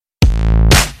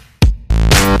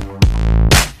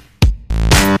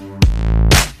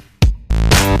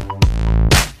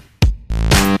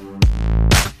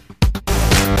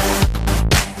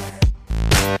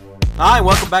Hi, and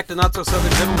welcome back to Not So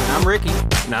Southern Gentlemen. I'm Ricky.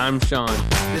 And I'm Sean.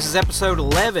 This is episode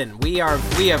 11. We have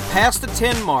passed the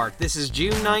 10 mark. This is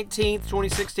June 19th,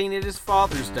 2016. It is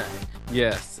Father's Day.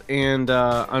 Yes, and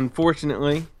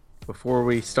unfortunately, before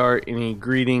we start any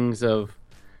greetings of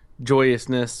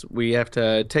joyousness, we have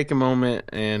to take a moment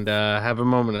and have a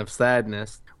moment of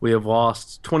sadness. We have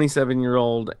lost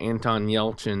 27-year-old Anton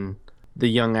Yelchin, the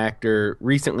young actor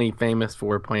recently famous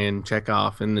for playing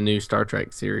Chekhov in the new Star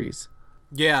Trek series.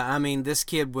 Yeah, I mean, this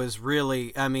kid was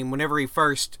really, whenever he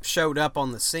first showed up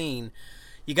on the scene,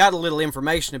 you got a little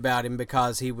information about him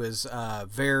because he was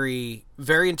very,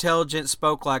 very intelligent,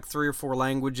 spoke like 3 or 4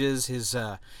 languages.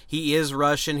 He is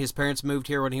Russian. His parents moved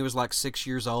here when he was like 6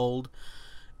 years old.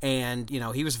 And,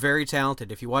 he was very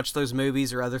talented. If you watch those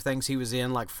movies or other things he was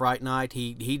in, like Fright Night,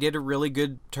 he did a really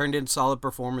good, turned in solid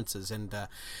performances. And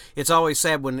it's always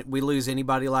sad when we lose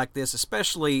anybody like this,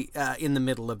 especially in the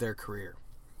middle of their career.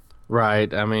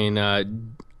 Right. I mean,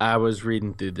 I was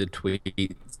reading through the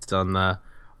tweets on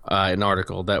an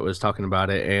article that was talking about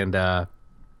it, and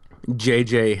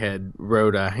JJ had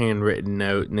wrote a handwritten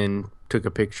note and then took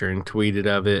a picture and tweeted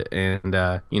of it,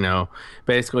 and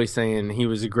basically saying he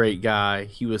was a great guy,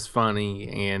 he was funny,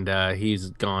 and he's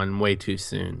gone way too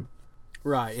soon.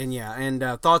 Right,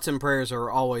 and thoughts and prayers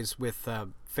are always with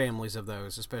families of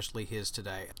those, especially his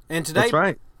today. And today, that's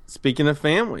right. Speaking of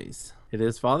families, it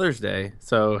is Father's Day,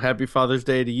 so happy Father's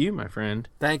Day to you, my friend.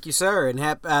 Thank you, sir,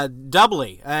 and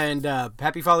doubly, and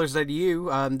happy Father's Day to you.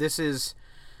 This is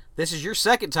your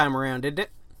second time around, isn't it?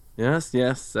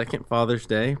 Yes, second Father's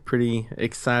Day. Pretty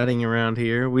exciting around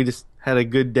here. We just had a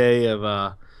good day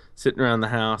of sitting around the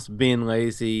house, being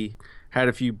lazy, had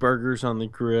a few burgers on the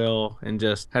grill, and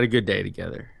just had a good day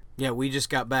together. Yeah, we just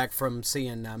got back from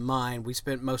seeing mine. We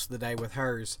spent most of the day with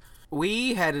hers.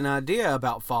 We had an idea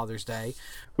about Father's Day.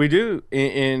 We do.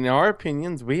 In our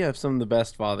opinions, we have some of the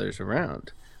best fathers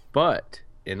around. But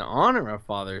in honor of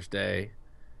Father's Day,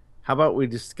 how about we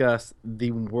discuss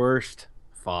the worst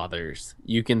fathers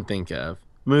you can think of?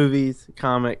 Movies,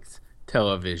 comics,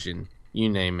 television, you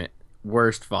name it.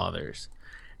 Worst fathers.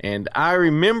 And I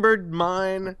remembered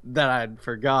mine that I'd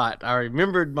forgot. I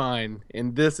remembered mine,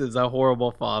 and this is a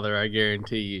horrible father, I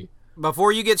guarantee you.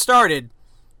 Before you get started,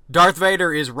 Darth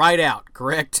Vader is right out,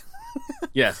 correct?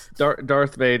 Yes,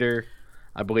 Darth Vader,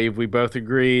 I believe we both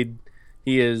agreed.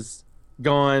 He is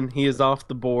gone. He is off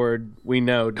the board. We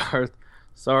know, Darth.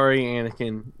 Sorry,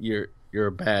 Anakin, you're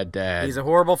a bad dad. He's a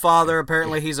horrible father.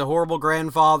 Apparently, he's a horrible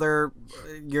grandfather.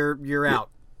 You're out.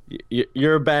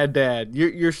 You're a bad dad.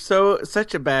 You're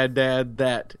such a bad dad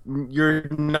that your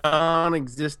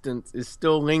non-existence is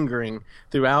still lingering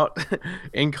throughout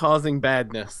and causing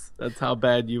badness. That's how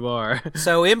bad you are.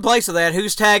 So in place of that,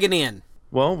 who's tagging in?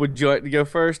 Well, would you like to go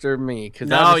first or me? Because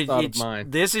no, I just thought of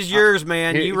mine. This is yours,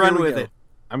 man. You run with it.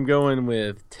 I'm going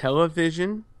with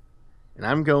television, and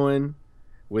I'm going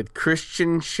with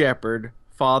Christian Shepherd,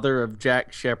 father of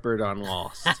Jack Shepherd on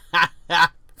Lost.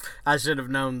 I should have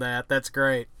known that. That's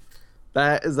great.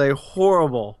 That is a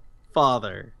horrible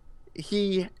father.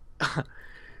 He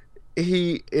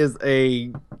is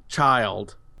a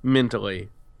child mentally.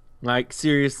 Like,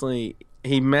 seriously,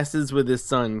 he messes with his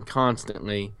son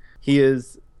constantly. He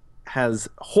has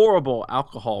horrible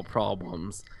alcohol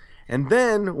problems. And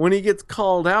then when he gets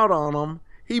called out on them,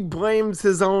 he blames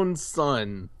his own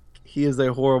son. He is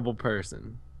a horrible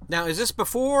person. Now, is this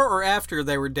before or after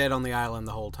they were dead on the island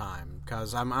the whole time?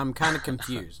 Because I'm kind of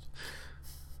confused.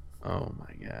 Oh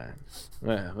my God!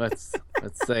 Well, let's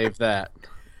save that.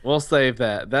 We'll save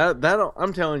that. That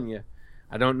I'm telling you,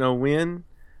 I don't know when,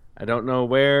 I don't know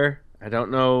where, I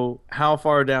don't know how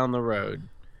far down the road,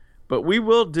 but we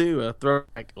will do a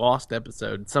throwback Lost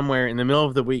episode somewhere in the middle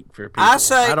of the week for people.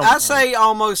 I'd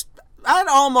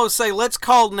almost say let's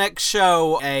call next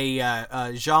show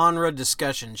a genre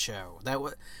discussion show.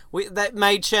 That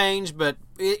may change, but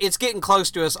it's getting close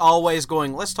to us always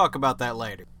going, let's talk about that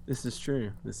later. This is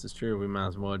true. We might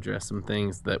as well address some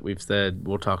things that we've said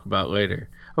we'll talk about later.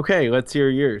 Okay, let's hear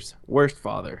yours. Worst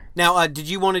father. Now, did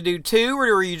you want to do 2,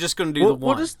 or are you just going to do the 1?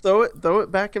 We'll just throw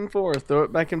it back and forth.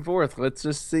 Let's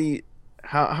just see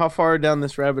how far down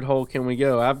this rabbit hole can we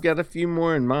go. I've got a few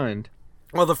more in mind.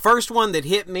 Well, the first one that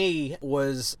hit me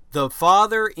was the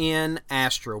father in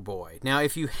Astro Boy. Now,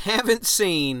 if you haven't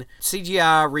seen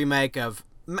CGI remake of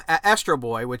Astro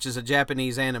Boy, which is a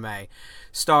Japanese anime,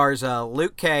 stars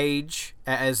Luke Cage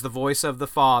as the voice of the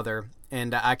father,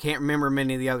 and I can't remember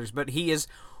many of the others, but he is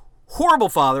horrible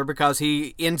father because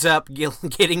he ends up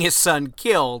getting his son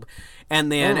killed,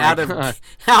 and then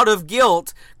out of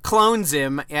guilt clones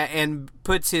him and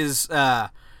puts his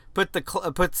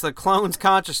puts the clone's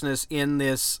consciousness in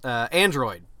this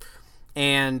android.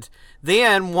 And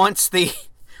Then once the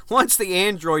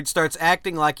android starts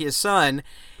acting like his son,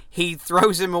 he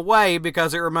throws him away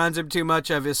because it reminds him too much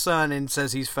of his son and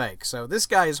says he's fake. So this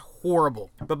guy is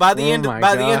horrible. But by the end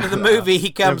of the movie,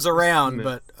 he comes around.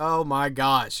 But oh my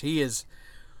gosh, he is.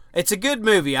 It's a good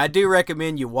movie. I do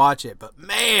recommend you watch it. But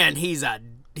man, he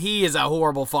is a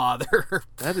horrible father.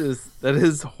 That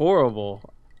is horrible.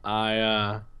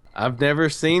 I've never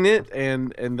seen it,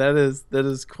 and that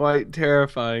is quite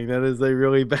terrifying. That is a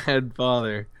really bad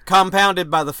father. Compounded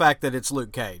by the fact that it's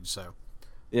Luke Cage. So.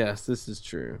 Yes, this is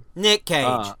true. Nick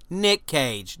Cage. Nick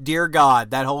Cage. Dear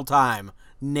God, that whole time.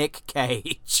 Nick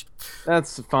Cage.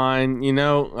 That's fine. You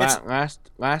know,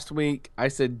 last week I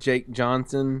said Jake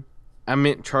Johnson. I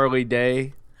meant Charlie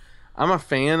Day. I'm a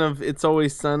fan of It's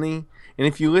Always Sunny. And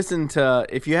if you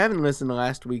haven't listened to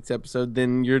last week's episode,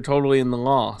 then you're totally in the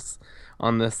loss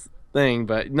on this thing.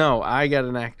 But no, I got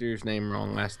an actor's name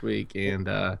wrong last week, and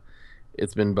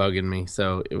it's been bugging me.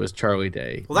 So it was Charlie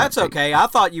Day. Well, that's okay. I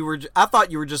thought you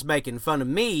were just making fun of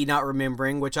me not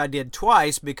remembering, which I did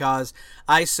twice because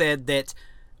I said that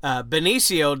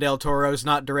Benicio del Toro's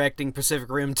not directing Pacific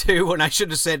Rim 2 when I should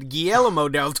have said Guillermo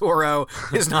del Toro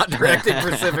is not directing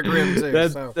Pacific Rim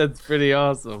 2. That's pretty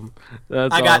awesome.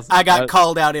 I got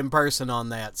called out in person on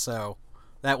that, so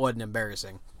that wasn't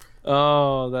embarrassing.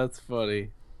 Oh, that's funny.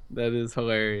 That is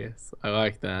hilarious. I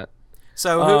like that.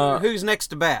 So who's next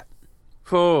to bat?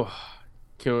 Oh,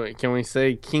 can we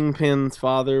say Kingpin's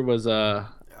father was a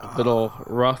little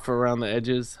rough around the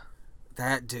edges?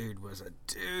 That dude was a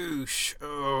douche.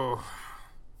 Oh.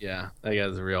 Yeah, that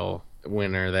guy's a real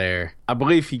winner there. I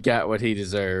believe he got what he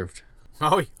deserved.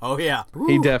 Oh yeah. Woo.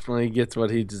 He definitely gets what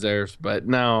he deserves. But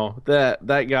no,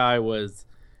 that guy was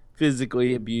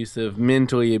physically abusive,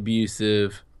 mentally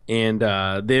abusive, and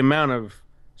the amount of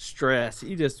stress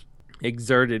he just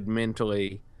exerted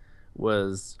mentally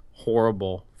was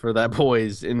horrible for that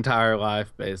boy's entire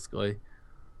life, basically.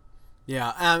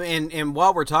 Yeah, and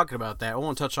while we're talking about that, I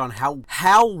want to touch on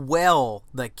how well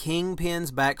the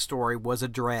Kingpin's backstory was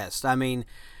addressed. I mean,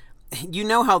 you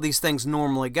know how these things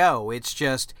normally go. It's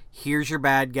just, here's your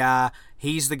bad guy.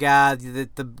 He's the guy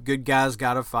that the good guy's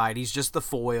got to fight. He's just the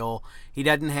foil. He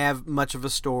doesn't have much of a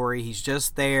story. He's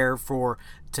just there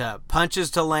to punches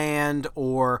to land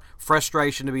or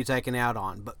frustration to be taken out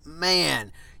on. But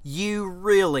man, you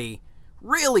really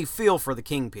feel for the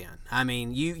Kingpin. I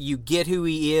mean, you get who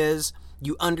he is,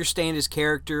 you understand his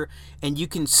character, and you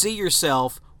can see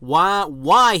yourself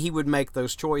why he would make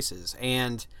those choices.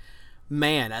 And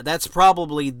man, that's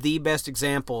probably the best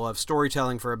example of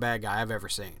storytelling for a bad guy I've ever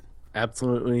seen.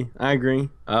 Absolutely, I agree.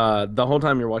 The whole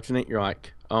time you're watching it, you're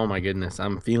like, oh my goodness,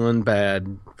 I'm feeling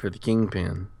bad for the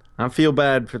Kingpin. I feel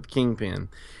bad for the Kingpin.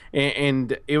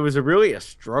 And it was really a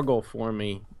struggle for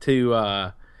me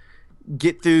to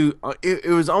get through. It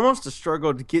was almost a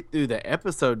struggle to get through the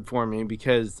episode for me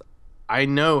because I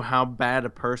know how bad a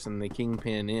person the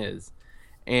Kingpin is,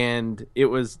 and it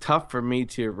was tough for me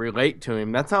to relate to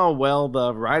him. That's how well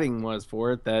the writing was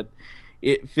for it, that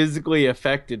it physically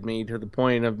affected me to the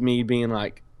point of me being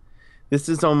like, this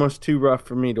is almost too rough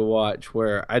for me to watch,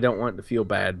 where I don't want to feel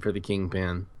bad for the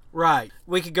Kingpin. Right.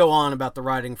 We could go on about the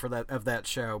writing for that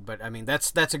show, but I mean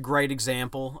that's a great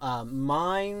example.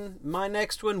 My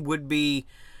next one would be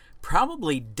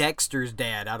probably Dexter's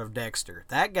dad out of Dexter.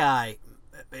 That guy,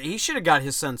 he should have got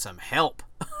his son some help.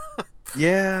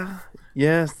 Yeah.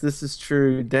 Yes, this is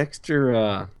true.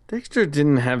 Dexter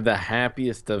didn't have the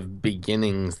happiest of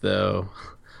beginnings, though.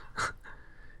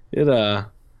 It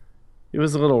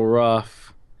was a little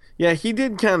rough. Yeah, he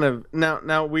did kind of.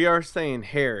 Now we are saying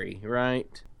Harry,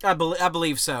 right? I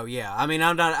believe so. Yeah. I mean,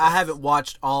 I haven't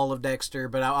watched all of Dexter,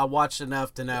 but I watched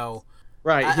enough to know.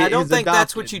 Right. I don't think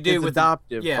that's what you do with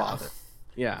adoptive father.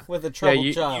 Yeah. With a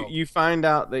troubled child. You find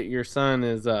out that your son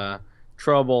is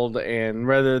troubled, and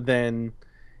rather than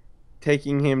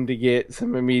taking him to get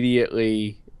some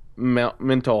immediately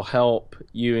mental help,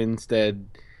 you instead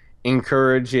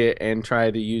encourage it and try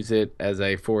to use it as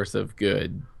a force of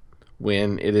good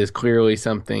when it is clearly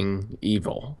something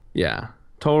evil. Yeah,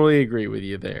 totally agree with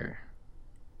you there.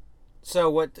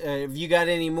 So what, have you got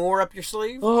any more up your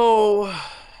sleeve? Oh,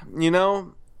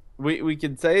 we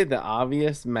could say the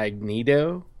obvious,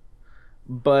 Magneto,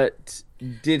 but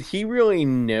did he really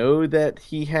know that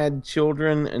he had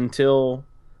children until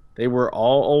they were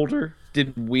all older?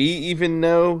 Did we even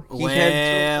know he had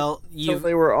children until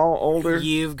they were all older?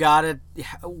 You've got to...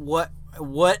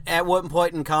 at what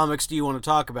point in comics do you want to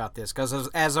talk about this? Because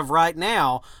as of right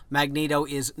now, Magneto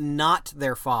is not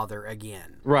their father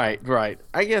again. Right.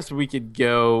 I guess we could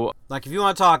go. Like, if you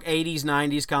want to talk 80s,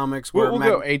 90s comics, we'll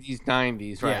go 80s,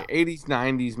 90s, right? Yeah. 80s,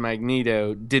 90s.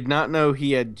 Magneto did not know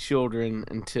he had children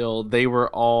until they were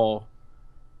all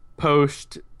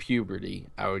post-puberty,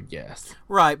 I would guess.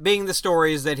 Right, being the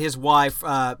story is that his wife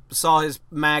saw his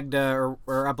Magda,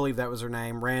 or I believe that was her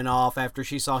name, ran off after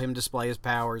she saw him display his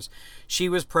powers. She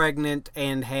was pregnant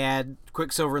and had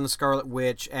Quicksilver and the Scarlet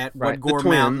Witch at Woodgore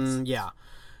Mountain. Yeah.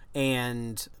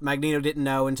 And Magneto didn't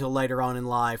know until later on in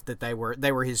life that they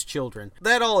were his children.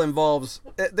 That all involves,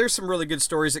 there's some really good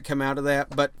stories that come out of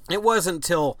that, but it wasn't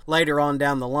until later on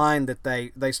down the line that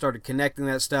they started connecting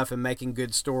that stuff and making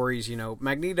good stories. You know,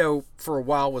 Magneto for a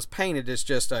while was painted as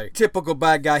just a typical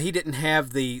bad guy. He didn't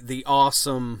have the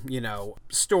awesome, you know,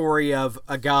 story of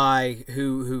a guy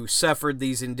who suffered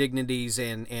these indignities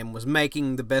and was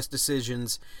making the best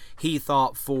decisions he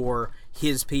thought for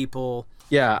his people.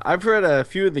 Yeah, I've read a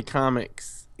few of the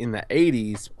comics in the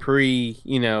 80s,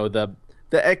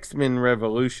 the X-Men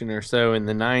Revolution or so in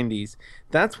the 90s.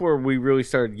 That's where we really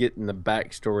started getting the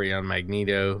backstory on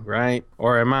Magneto, right?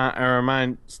 Or am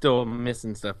I still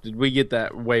missing stuff? Did we get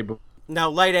that way before? No,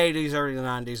 late 80s, early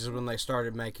 90s is when they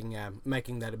started making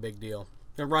that a big deal.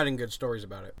 They're writing good stories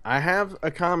about it. I have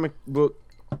a comic book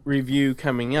review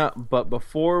coming up, but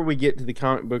before we get to the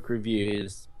comic book review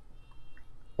is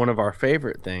one of our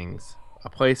favorite things. A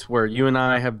place where you and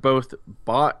I have both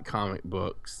bought comic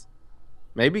books,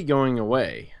 maybe going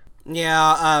away.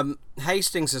 Yeah,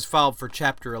 Hastings has filed for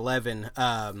Chapter 11,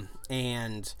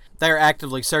 and they're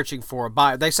actively searching for a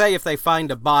buyer. They say if they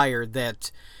find a buyer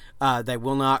that they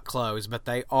will not close, but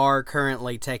they are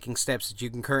currently taking steps that you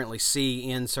can currently see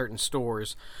in certain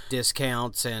stores,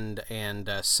 discounts and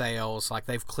sales. Like,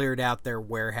 they've cleared out their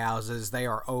warehouses. They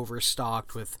are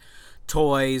overstocked with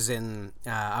toys, and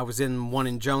I was in one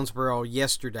in Jonesboro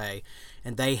yesterday,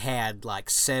 and they had like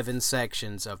 7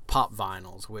 sections of pop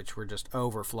vinyls, which were just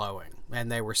overflowing,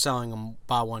 and they were selling them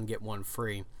buy one get one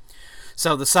free.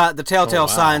 So the telltale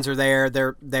signs are there.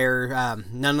 They're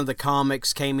none of the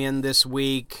comics came in this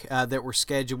week that were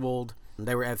scheduled.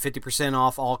 They were at 50%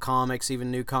 off all comics,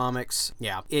 even new comics.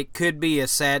 Yeah, it could be a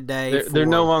sad day. They're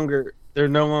no longer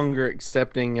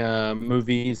accepting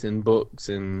movies and books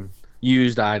and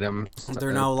used items.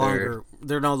 They're no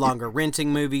longer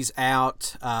renting movies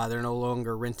out. They're no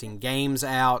longer renting games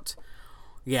out.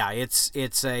 Yeah,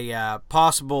 it's a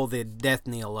possible the death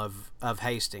knell of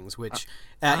Hastings, which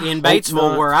in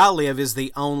Batesville, where I live, is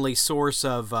the only source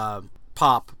of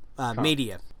pop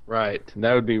media. Right,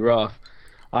 that would be rough.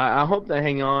 I hope they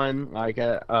hang on. Like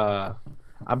I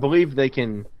believe they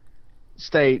can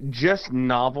stay just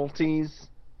novelties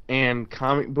and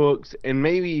comic books, and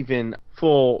maybe even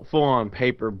full on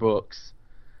paper books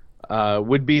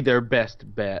would be their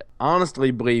best bet.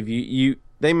 Honestly, believe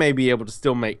they may be able to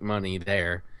still make money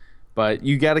there, but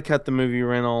you got to cut the movie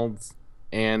rentals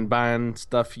and buying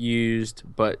stuff used,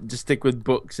 but just stick with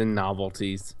books and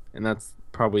novelties, and that's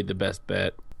probably the best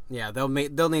bet. Yeah, they'll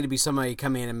need to be somebody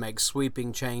come in and make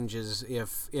sweeping changes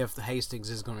if the Hastings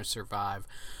is going to survive.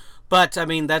 But I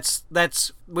mean, that's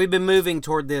we've been moving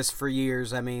toward this for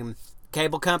years. I mean,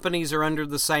 cable companies are under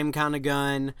the same kind of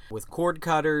gun with cord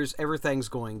cutters. Everything's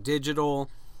going digital,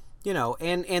 you know,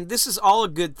 and this is all a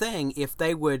good thing if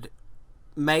they would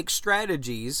make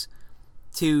strategies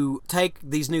to take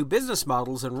these new business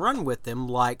models and run with them.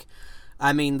 Like,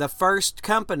 I mean, the first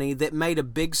company that made a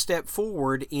big step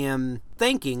forward in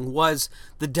thinking was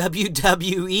the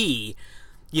WWE.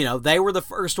 You know, they were the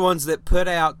first ones that put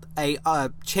out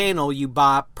a channel you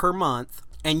buy per month,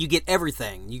 and you get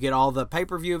everything. You get all the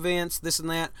pay-per-view events, this and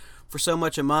that, for so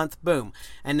much a month. Boom.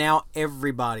 And now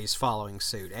everybody's following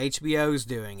suit. HBO's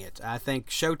doing it. I think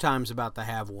Showtime's about to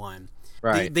have one.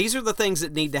 Right. These are the things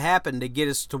that need to happen to get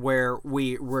us to where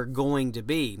we're going to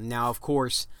be. Now, of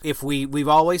course, if we've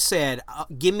always said,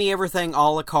 give me everything a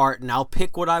la carte, and I'll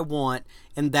pick what I want,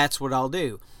 and that's what I'll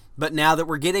do. But now that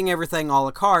we're getting everything a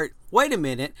la carte, wait a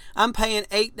minute, I'm paying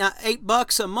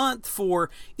 $8 a month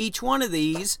for each one of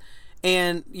these,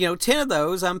 and 10 of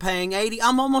those I'm paying $80.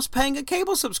 I'm almost paying a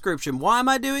cable subscription. Why am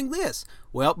I doing this?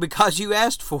 Well, because you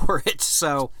asked for it.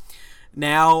 So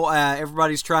now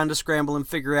everybody's trying to scramble and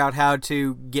figure out how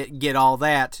to get all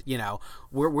that.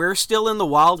 We're still in the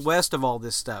Wild West of all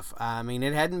this stuff. I mean,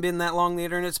 it hadn't been that long the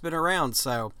internet's been around,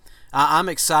 so I'm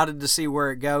excited to see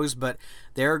where it goes, but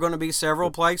there are going to be several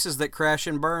places that crash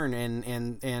and burn,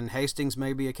 and Hastings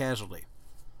may be a casualty.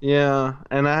 Yeah,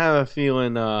 and I have a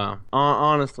feeling,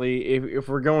 honestly, if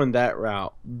we're going that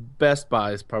route, Best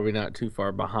Buy is probably not too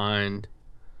far behind.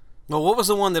 Well, what was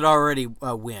the one that already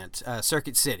went?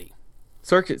 Circuit City.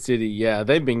 Circuit City, yeah,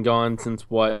 they've been gone since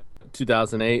what,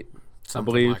 2008, Something I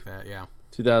believe. like that, yeah.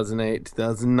 2008,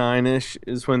 2009-ish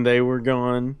is when they were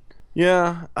gone.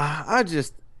 Yeah, I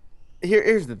just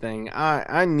here's the thing.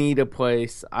 I need a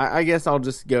place. I guess I'll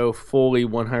just go fully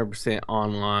 100%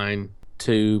 online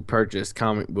to purchase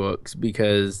comic books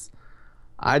because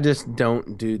I just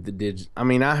don't do the digital. I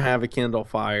mean, I have a Kindle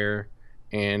Fire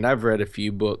and I've read a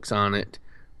few books on it,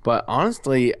 but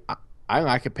honestly, I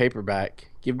like a paperback.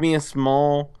 Give me a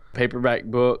small paperback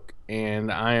book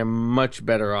and I am much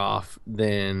better off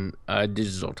than a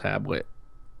digital tablet.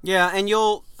 Yeah, and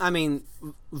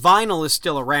vinyl is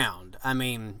still around. I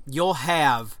mean, you'll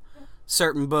have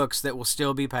certain books that will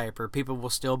still be paper. People will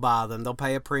still buy them. They'll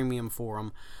pay a premium for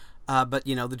them. But,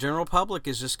 the general public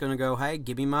is just going to go, hey,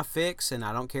 give me my fix, and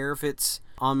I don't care if it's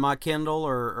on my Kindle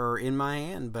or in my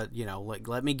hand, but,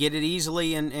 let me get it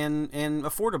easily and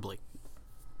affordably.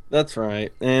 That's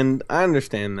right, and I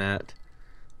understand that.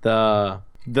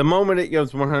 The moment it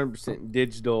goes 100%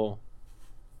 digital,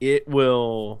 it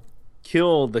will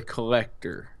kill the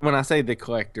collector. When I say the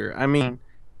collector, I mean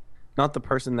not the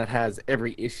person that has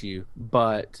every issue,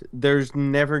 but there's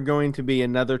never going to be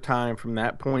another time from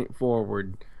that point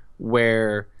forward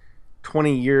where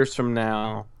 20 years from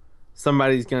now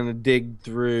somebody's going to dig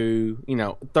through,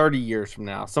 30 years from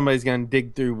now, somebody's going to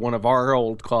dig through one of our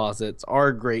old closets.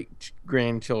 Our great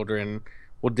grandchildren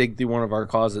will dig through one of our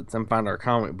closets and find our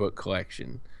comic book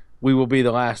collection. We will be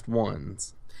the last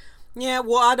ones. Yeah,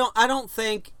 well, I don't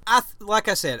think, like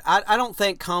I said, I don't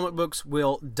think comic books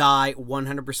will die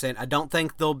 100%. I don't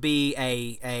think there'll be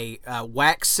a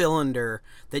wax cylinder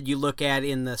that you look at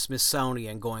in the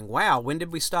Smithsonian going, wow, when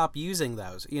did we stop using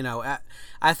those?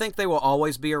 I think they will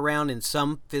always be around in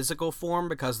some physical form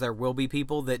because there will be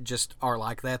people that just are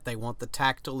like that. They want the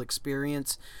tactile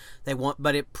experience.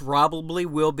 But it probably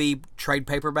will be trade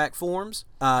paperback forms.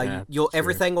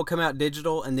 Everything will come out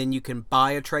digital, and then you can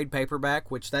buy a trade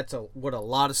paperback, which that's what a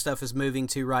lot of stuff is moving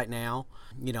to right now.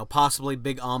 Possibly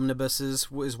big omnibuses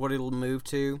is what it'll move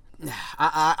to.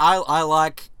 I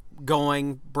like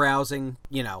going browsing.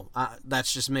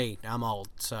 That's just me. I'm old,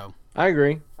 so I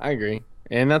agree,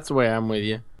 and that's the way I'm with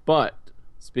you. But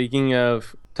speaking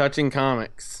of touching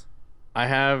comics, I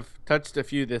have touched a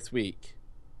few this week.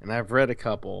 And I've read a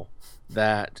couple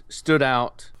that stood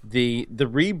out. The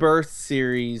Rebirth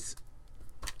series,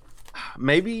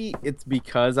 maybe it's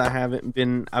because I've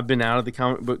been out of the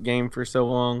comic book game for so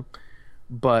long,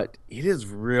 but it is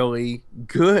really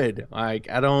good. Like,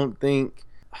 I don't think,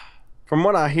 from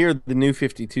what I hear, the New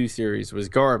 52 series was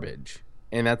garbage,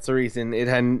 and that's the reason it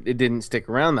didn't stick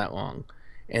around that long.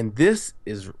 And this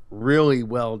is really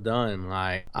well done.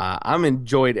 Like, I'm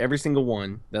enjoyed every single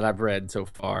one that I've read so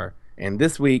far. And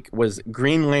this week was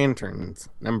Green Lanterns,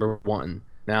 #1.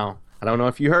 Now, I don't know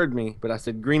if you heard me, but I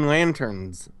said Green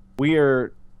Lanterns. We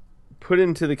are put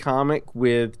into the comic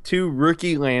with 2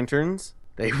 rookie lanterns.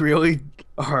 They really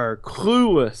are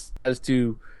clueless as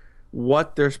to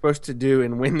what they're supposed to do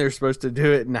and when they're supposed to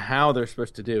do it and how they're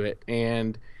supposed to do it.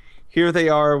 And here they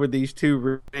are with these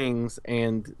 2 rings,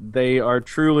 and they are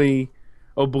truly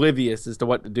oblivious as to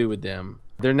what to do with them.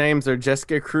 Their names are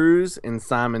Jessica Cruz and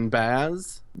Simon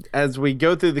Baz. As we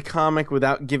go through the comic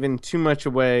without giving too much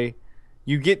away,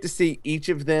 you get to see each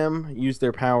of them use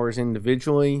their powers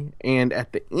individually. And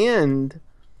at the end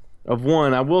of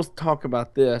one, I will talk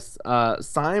about this.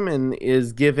 Simon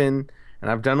is given, and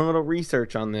I've done a little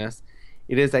research on this,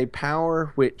 it is a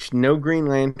power which no Green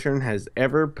Lantern has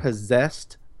ever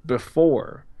possessed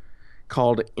before,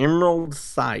 called Emerald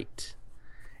Sight.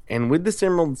 And with this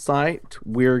Emerald Sight,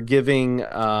 we're giving,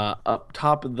 up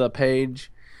top of the page,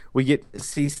 we get to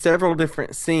see several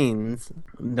different scenes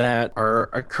that are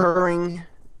occurring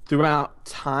throughout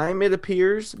time, it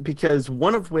appears, because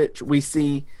one of which we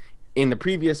see in the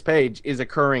previous page is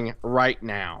occurring right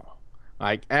now.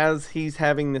 Like, as he's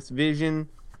having this vision,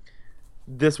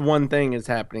 this one thing is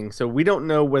happening. So we don't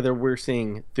know whether we're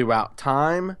seeing throughout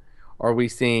time, or are we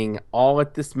seeing all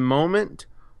at this moment.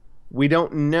 We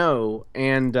don't know,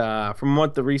 and from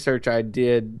what the research I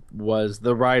did was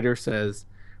the writer says,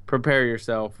 prepare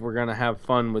yourself, we're going to have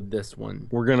fun with this one.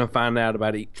 We're going to find out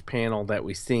about each panel that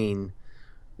we've seen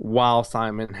while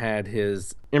Simon had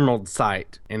his Emerald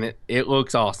Sight, and it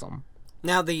looks awesome.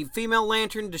 Now, the female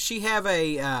lantern, does she have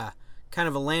a kind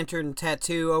of a lantern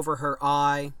tattoo over her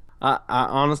eye? I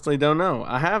honestly don't know.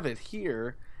 I have it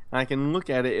here. I can look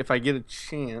at it if I get a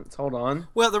chance. Hold on.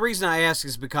 Well, the reason I ask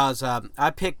is because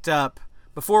I picked up,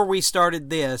 before we started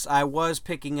this, I was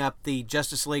picking up the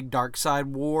Justice League Darkseid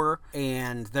War,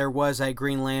 and there was a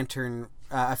Green Lantern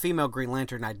a female Green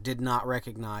Lantern I did not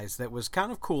recognize that was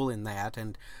kind of cool in that,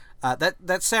 and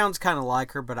that sounds kind of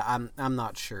like her, but I'm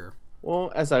not sure.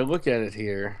 Well, as I look at it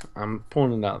here, I'm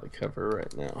pulling it out of the cover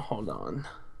right now. Hold on.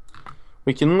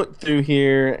 We can look through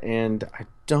here, and I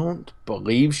don't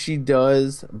believe she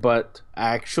does, but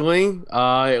actually,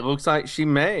 it looks like she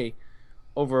may.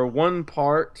 Over one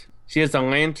part, she has a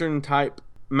lantern-type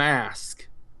mask,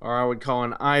 or I would call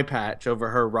an eye patch over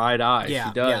her right eye. Yeah,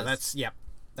 she does.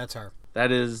 That's her.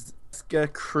 That is Jessica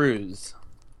Cruz.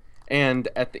 And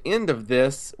at the end of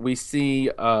this, we see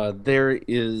there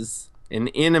is an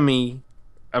enemy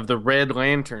of the Red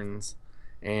Lanterns,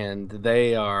 and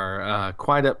they are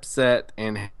quite upset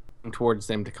and heading towards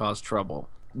them to cause trouble.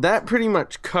 That pretty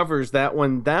much covers that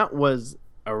one. That was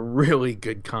a really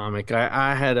good comic.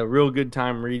 I had a real good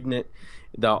time reading it.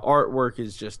 The artwork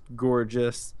is just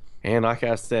gorgeous. And like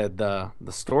I said, the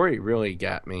story really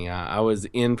got me. I was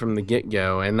in from the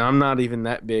get-go, and I'm not even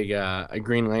that big a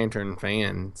Green Lantern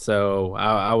fan. So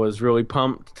I was really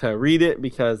pumped to read it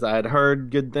because I had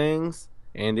heard good things,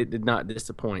 and it did not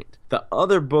disappoint. The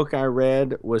other book I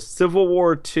read was Civil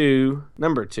War II,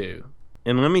 number 2.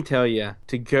 And let me tell you,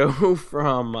 to go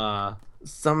from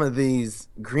some of these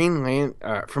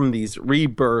from these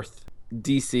Rebirth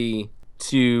DC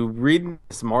to read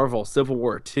this Marvel Civil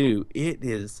War II, it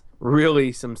is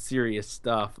really some serious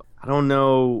stuff. I don't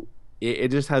know, it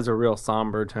just has a real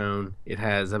somber tone. It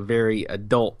has a very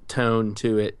adult tone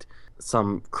to it.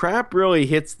 Some crap really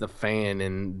hits the fan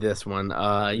in this one.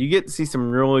 You get to see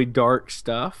some really dark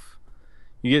stuff.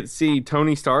 You get to see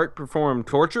Tony Stark perform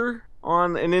torture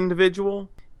on an individual.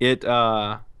 It's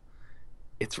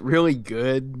really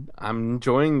good. I'm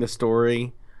enjoying the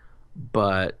story,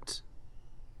 but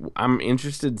I'm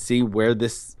interested to see where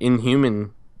this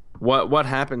Inhuman, what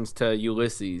happens to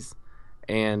Ulysses.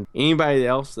 And anybody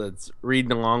else that's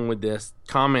reading along with this,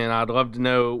 comment. I'd love to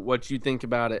know what you think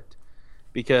about it,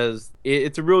 because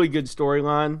it's a really good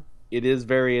storyline. It is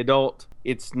very adult.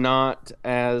 It's not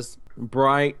as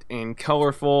bright and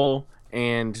colorful,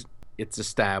 and it's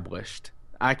established.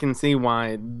 I can see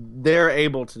why they're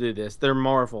able to do this. They're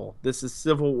Marvel. This is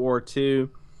Civil War II.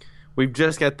 We've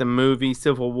just got the movie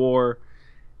Civil War.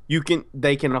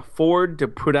 They can afford to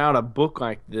put out a book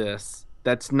like this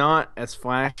that's not as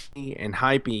flashy and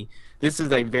hypey. This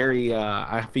is a very,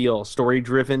 I feel,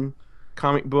 story-driven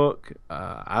comic book.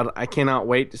 I cannot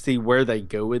wait to see where they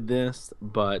go with this,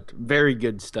 but very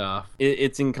good stuff.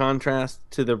 It's in contrast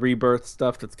to the Rebirth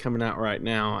stuff that's coming out right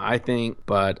now, I think,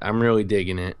 but I'm really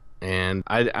digging it. And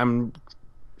I'm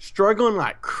struggling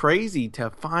like crazy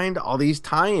to find all these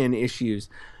tie-in issues.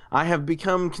 I have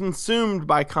become consumed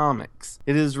by comics.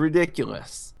 It is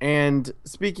ridiculous. And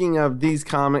speaking of these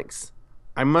comics,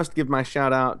 I must give my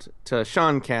shout out to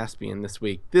Sean Caspian this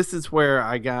week. This is where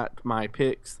I got my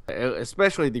picks,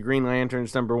 especially the Green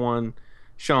Lanterns /1.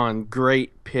 Sean,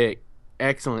 great pick.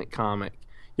 Excellent comic.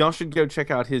 Y'all should go check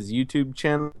out his YouTube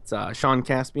channel. It's Sean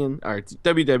Caspian, or it's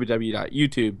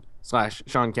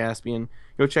www.youtube/Sean Caspian.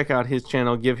 Go check out his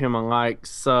channel. Give him a like,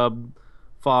 sub,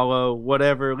 follow,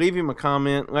 whatever. Leave him a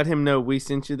comment. Let him know we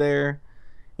sent you there.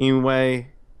 Anyway,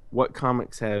 what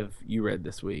comics have you read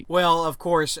this week? Well, of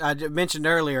course, I mentioned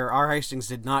earlier, R. Hastings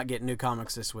did not get new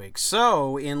comics this week.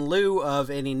 So, in lieu of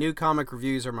any new comic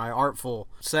reviews or my artful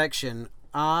section,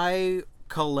 I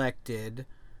collected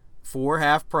for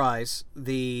half price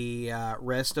the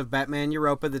rest of Batman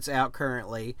Europa that's out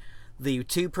currently, the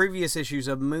 2 previous issues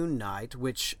of Moon Knight,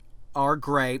 which are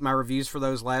great. My reviews for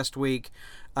those last week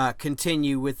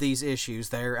continue with these issues.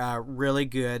 They're really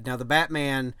good. Now, the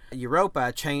Batman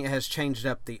Europa has changed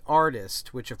up the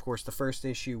artist, which, of course, the first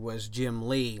issue was Jim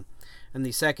Lee, and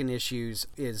the second issue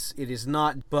is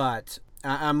not, but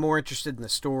I'm more interested in the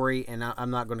story, and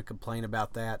I'm not going to complain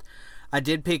about that. I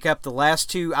did pick up the last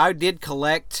 2. I did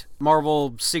collect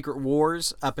Marvel Secret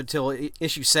Wars up until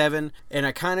issue 7, and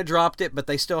I kind of dropped it, but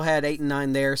they still had 8 and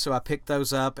 9 there, so I picked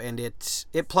those up, and it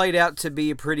played out to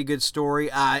be a pretty good story.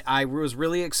 I was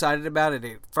really excited about it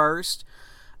at first,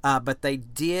 but they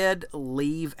did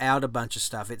leave out a bunch of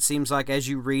stuff. It seems like as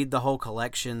you read the whole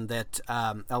collection that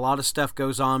a lot of stuff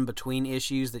goes on between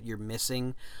issues that you're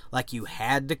missing, like you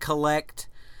had to collect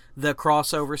the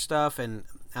crossover stuff, and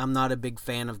I'm not a big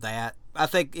fan of that. I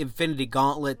think Infinity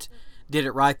Gauntlet did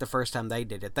it right the first time they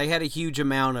did it. They had a huge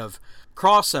amount of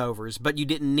crossovers, but you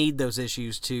didn't need those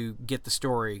issues to get the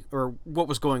story or what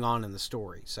was going on in the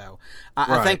story. So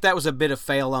I think that was a bit of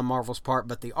fail on Marvel's part,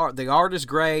 but the art is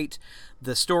great.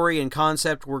 The story and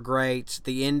concept were great.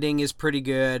 The ending is pretty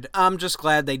good. I'm just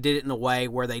glad they did it in a way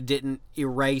where they didn't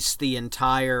erase the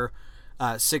entire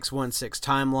 616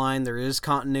 timeline. There is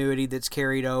continuity that's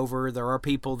carried over. There are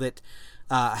people that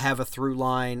have a through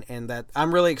line, and that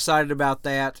I'm really excited about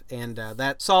that, and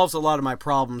that solves a lot of my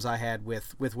problems I had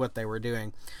with what they were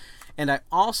doing. And I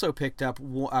also picked up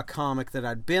a comic that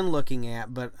I'd been looking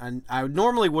at, but I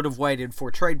normally would have waited for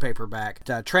trade paperback.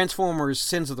 Transformers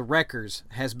Sins of the Wreckers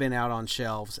has been out on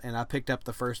shelves, and I picked up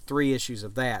the first 3 issues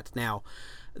of that. Now,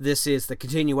 this is the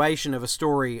continuation of a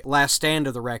story, Last Stand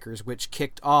of the Wreckers, which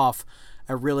kicked off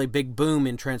a really big boom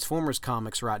in Transformers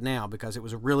comics right now because it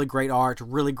was a really great art,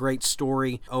 really great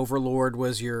story. Overlord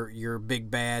was your big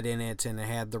bad in it, and it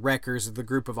had the Wreckers, the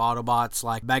group of Autobots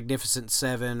like Magnificent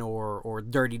Seven or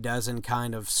Dirty Dozen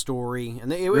kind of story,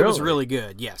 and it was really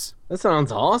good. Yes. That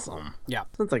sounds awesome. Yeah.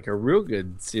 Sounds like a real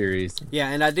good series. Yeah,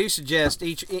 and I do suggest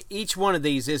each one of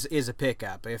these is a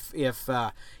pickup.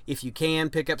 If you can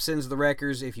pick up Sins of the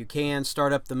Wreckers, if you can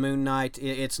start up the Moon Knight,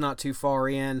 it's not too far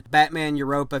in. Batman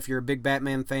Europa, if you're a big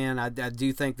Batman fan, I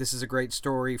do think this is a great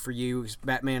story for you.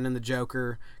 Batman and the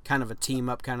Joker, kind of a team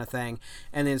up kind of thing.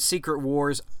 And then Secret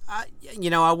Wars,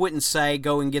 I wouldn't say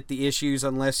go and get the issues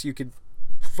unless you could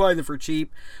find them for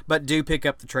cheap, but do pick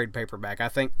up the trade paperback. I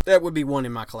think that would be one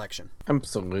in my collection.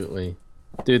 Absolutely.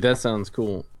 Dude, that sounds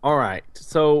cool. All right.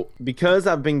 So, because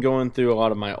I've been going through a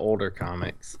lot of my older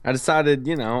comics, I decided,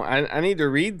 I need to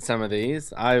read some of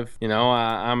these.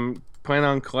 I'm planning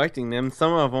on collecting them.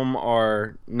 Some of them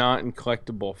are not in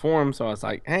collectible form, so I was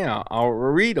like, hey, I'll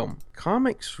read them.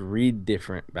 Comics read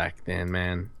different back then,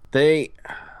 man.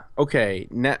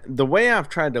 Now, the way I've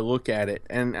tried to look at it,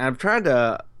 and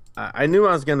I knew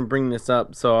I was going to bring this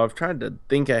up, so I've tried to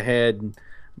think ahead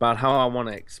about how I want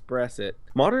to express it.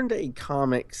 Modern day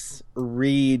comics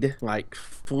read like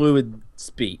fluid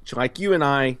speech, like you and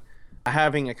I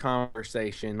having a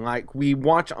conversation, like we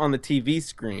watch on the TV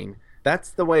screen. That's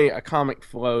the way a comic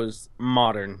flows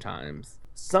modern times.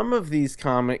 Some of these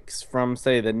comics from,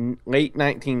 say, the late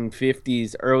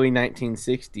 1950s, early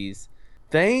 1960s,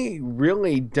 they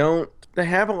really don't, they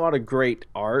have a lot of great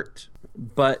art,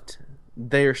 but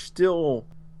they're still,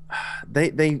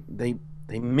 they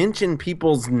mention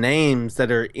people's names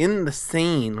that are in the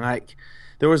scene. Like,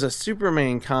 there was a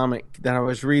Superman comic that I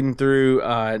was reading through,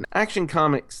 Action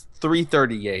Comics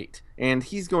 338, and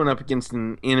he's going up against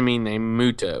an enemy named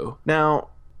Muto. Now,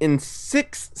 in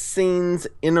 6 scenes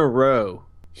in a row,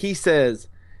 he says,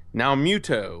 now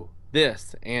Muto,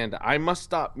 this, and I must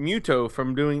stop Muto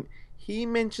from doing... He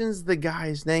mentions the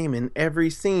guy's name in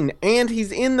every scene, and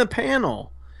he's in the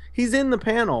panel. He's in the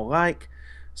panel. Like,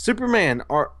 Superman,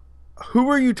 who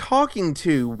are you talking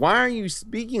to? Why are you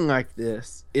speaking like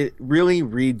this? It really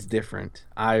reads different.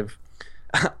 I've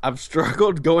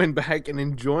struggled going back and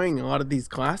enjoying a lot of these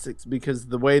classics because of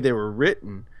the way they were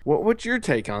written. What's your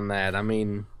take on that? I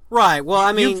mean, right. Well,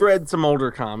 I mean, you've read some older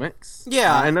comics.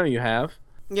 Yeah, I know you have.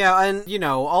 Yeah, and,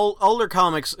 older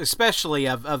comics, especially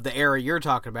of the era you're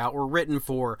talking about, were written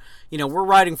for, we're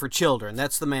writing for children.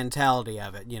 That's the mentality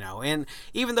of it, And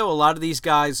even though a lot of these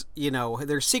guys,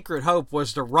 their secret hope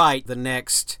was to write the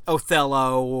next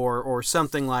Othello or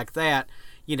something like that,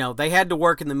 they had to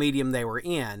work in the medium they were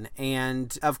in.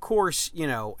 And, of course,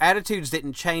 attitudes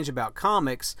didn't change about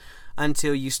comics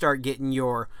until you start getting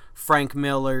your Frank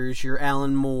Millers, your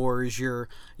Alan Moores, even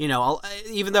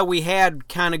though we had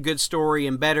kind of good story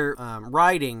and better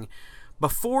writing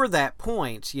before that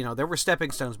point, there were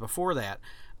stepping stones before that,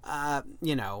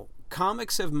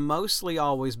 comics have mostly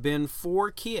always been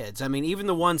for kids. I mean, even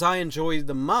the ones I enjoyed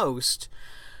the most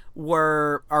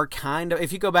are kind of,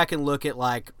 if you go back and look at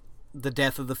like The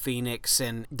Death of the Phoenix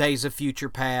and Days of Future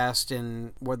Past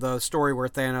and where the story where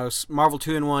Thanos, Marvel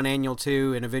 2-in-1 Annual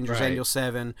 2 and Avengers Annual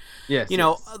 7. Yes.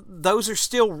 Those are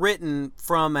still written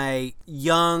from a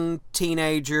young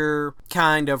teenager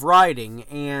kind of writing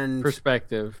and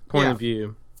perspective, point of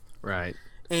view. Right.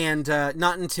 And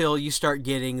not until you start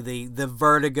getting the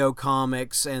Vertigo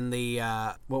comics and the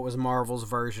what was Marvel's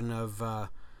version of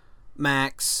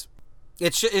Max.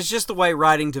 It's just the way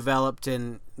writing developed,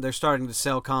 and they're starting to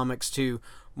sell comics to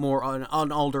more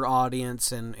an older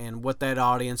audience, and what that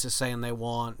audience is saying they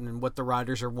want, and what the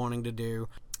writers are wanting to do.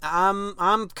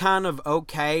 I'm kind of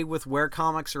okay with where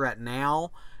comics are at now,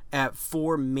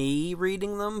 for me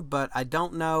reading them, but I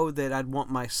don't know that I'd want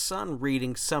my son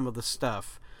reading some of the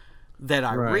stuff that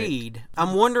I read.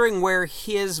 I'm wondering where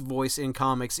his voice in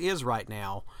comics is right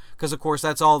now, because of course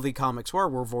that's all the comics were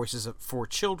voices for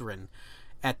children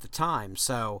at the time.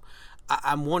 So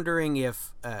I'm wondering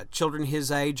if children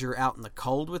his age are out in the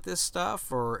cold with this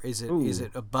stuff, or is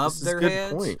it above their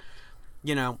heads? Point.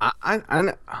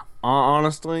 I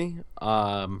honestly,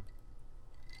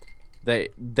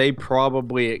 they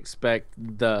probably expect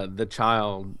the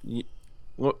child,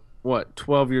 what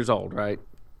 12 years old, right?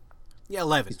 Yeah,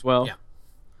 11. He's 12. Yeah.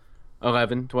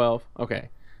 11, 12. Okay.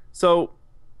 So,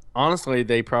 honestly,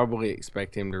 they probably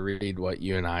expect him to read what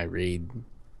you and I read.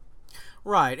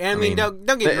 Right. And I mean, don't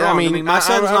get me I wrong. I mean, mean, my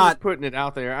son's I'm not. just putting it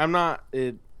out there. I'm not.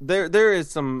 There is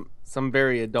some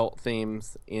very adult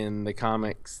themes in the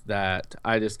comics that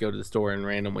I just go to the store and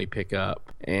randomly pick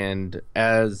up. And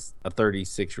as a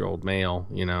 36-year-old male,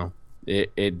 you know,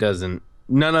 it doesn't.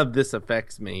 None of this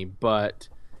affects me. But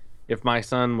if my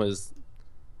son was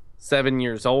 7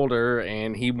 years older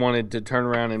and he wanted to turn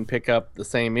around and pick up the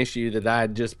same issue that I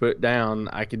had just put down,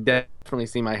 I could definitely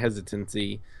see my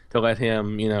hesitancy to let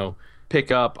him, you know,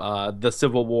 pick up the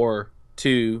Civil War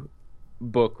II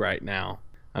book right now.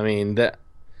 I mean, that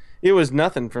it was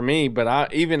nothing for me, but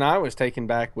I was taken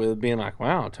back with being like,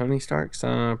 wow, Tony Stark's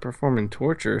performing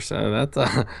torture, so that's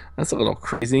a little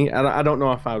crazy. I don't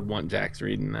know if I would want Jax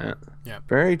reading that. Yeah.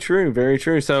 Very true, very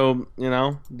true. So, you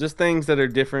know, just things that are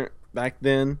different back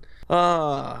then.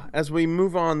 As we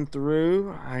move on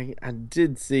through, I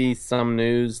did see some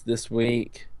news this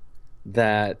week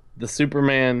that the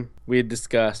Superman we had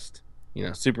discussed, you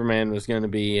know, Superman was going to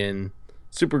be in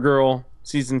Supergirl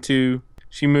season 2.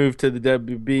 She moved to the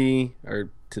WB, or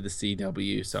to the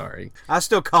CW, sorry. I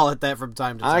still call it that from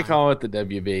time to time. I call it the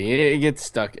WB. It gets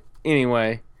stuck.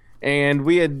 Anyway, and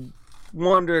we had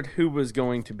wondered who was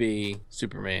going to be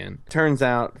Superman. Turns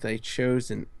out they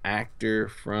chose an actor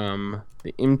from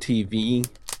the MTV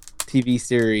TV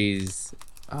series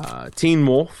Teen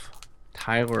Wolf,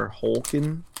 Tyler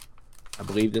Hoechlin. I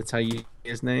believe that's how you say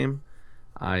his name.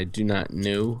 I do not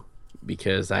know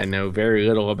because I know very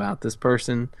little about this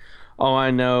person. All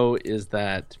I know is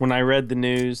that when I read the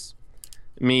news,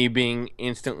 me being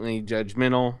instantly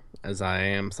judgmental, as I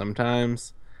am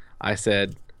sometimes, I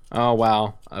said, oh,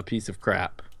 wow, a piece of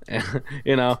crap.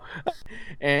 You know,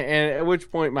 and at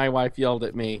which point my wife yelled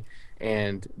at me,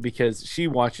 and because she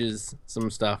watches some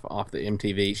stuff off the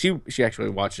MTV, she actually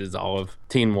watches all of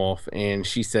Teen Wolf, and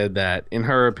she said that in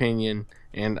her opinion,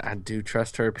 and I do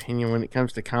trust her opinion when it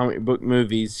comes to comic book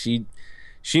movies,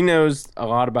 she knows a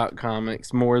lot about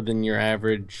comics, more than your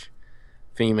average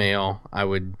female, I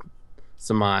would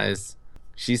surmise.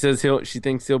 She says she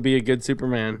thinks he'll be a good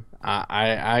Superman.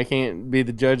 I can't be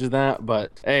the judge of that,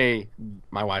 but hey,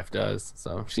 my wife does.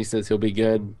 So she says he'll be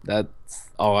good. That's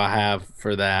all I have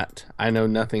for that. I know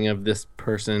nothing of this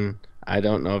person. I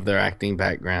don't know of their acting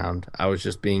background. I was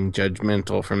just being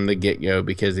judgmental from the get-go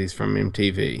because he's from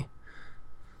MTV.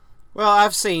 Well,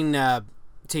 I've seen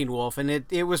Teen Wolf, and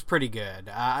it was pretty good.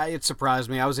 It surprised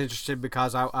me. I was interested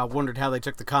because I wondered how they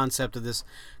took the concept of this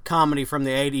comedy from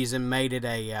the 80s and made it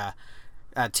a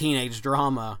teenage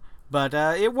drama. But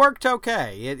it worked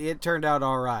okay. It turned out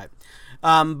all right.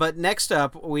 But next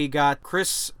up, we got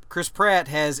Chris Pratt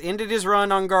has ended his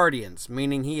run on Guardians,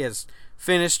 meaning he has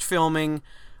finished filming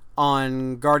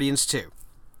on Guardians 2.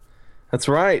 That's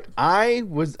right. I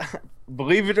was,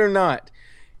 believe it or not,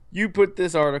 you put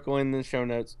this article in the show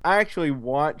notes. I actually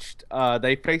watched,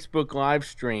 they Facebook live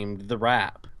streamed The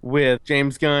Wrap with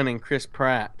James Gunn and Chris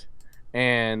Pratt.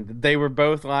 And they were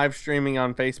both live streaming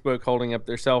on Facebook holding up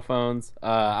their cell phones.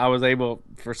 I was able,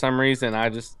 for some reason, I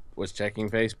just was checking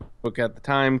Facebook at the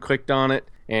time, clicked on it,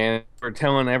 and we're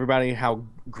telling everybody how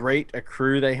great a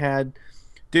crew they had.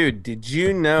 Dude, did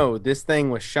you know this thing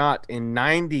was shot in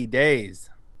 90 days?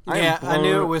 Yeah, I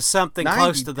knew it was something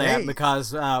close to that days.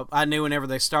 Because I knew whenever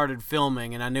they started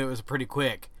filming, and I knew it was pretty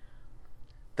quick.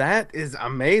 That is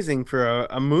amazing for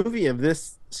a movie of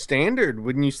this standard,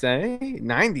 wouldn't you say?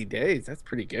 90 days, that's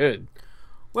pretty good.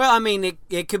 Well, I mean,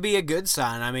 it could be a good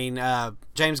sign. I mean,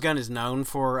 James Gunn is known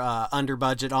for under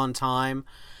budget on time.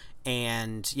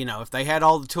 And, you know, if they had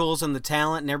all the tools and the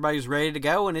talent and everybody's ready to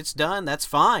go and it's done, that's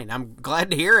fine. I'm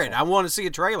glad to hear it. I want to see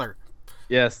a trailer.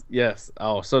 Yes.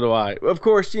 Oh, so do I. Of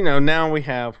course, you know, now we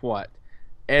have what?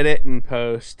 Edit and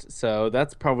post. So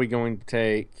that's probably going to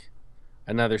take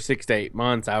another 6 to 8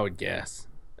 months, I would guess.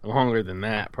 Longer than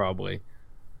that, probably.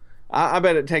 I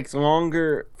bet it takes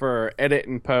longer for edit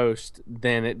and post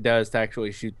than it does to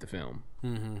actually shoot the film.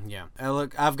 Mm-hmm, yeah.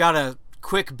 Look, I've got a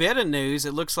quick bit of news.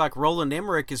 It looks like Roland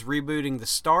Emmerich is rebooting the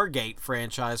Stargate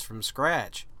franchise from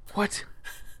scratch. What?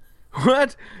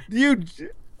 What?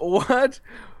 What?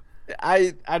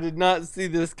 I did not see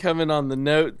this coming on the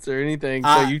notes or anything. So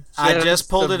I just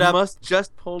pulled it up. Must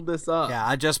just pulled this up. Yeah,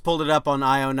 I just pulled it up on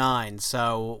IO9.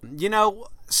 So, you know,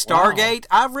 Stargate,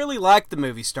 wow. I really like the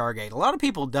movie Stargate. A lot of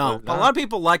people don't. A lot of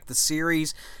people like the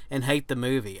series and hate the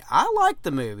movie. I like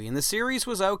the movie, and the series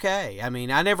was okay. I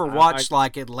mean, I never watched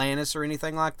like Atlantis or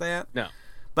anything like that. No.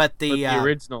 But the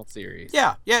original series.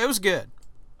 Yeah, it was good.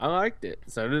 I liked it.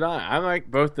 So did I. I liked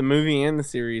both the movie and the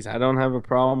series. I don't have a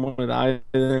problem with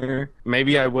either.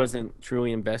 Maybe I wasn't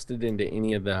truly invested into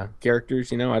any of the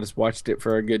characters, you know. I just watched it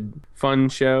for a good, fun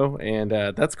show, and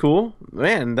that's cool.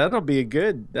 Man, that'll be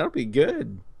good.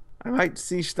 I like to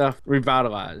see stuff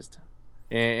revitalized,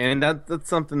 and that's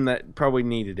something that probably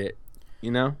needed it,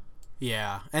 you know.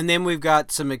 Yeah, and then we've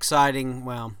got some exciting,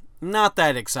 well, not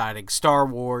that exciting, Star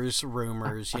Wars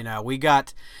rumors. We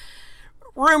got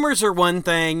rumors are one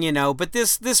thing, but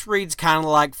this reads kind of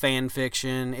like fan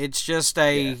fiction. It's just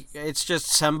it's just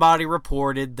somebody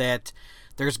reported that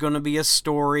there's going to be a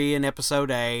story in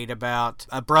episode 8 about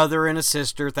a brother and a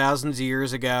sister thousands of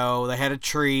years ago. They had a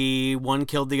tree, one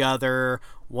killed the other,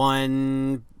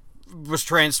 one was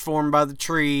transformed by the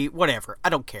tree, whatever. I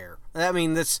don't care. I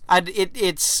mean, it's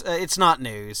not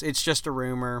news. It's just a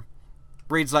rumor.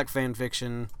 Reads like fan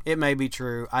fiction. It may be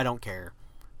true. I don't care.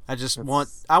 I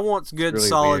want good, really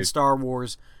solid weird. Star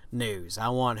Wars news. I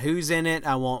want who's in it.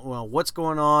 I want what's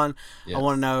going on. Yes. I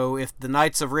want to know if the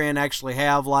Knights of Ren actually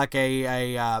have like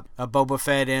a Boba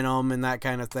Fett in them and that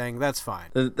kind of thing. That's fine.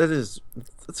 That's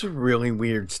a really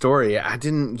weird story. I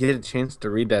didn't get a chance to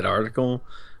read that article,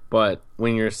 but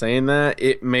when you're saying that,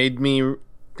 it made me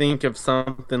think of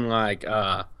something like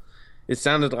it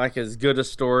sounded like as good a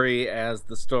story as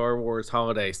the Star Wars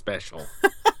Holiday Special.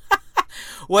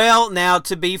 Well, now,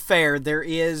 to be fair, there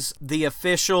is the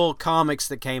official comics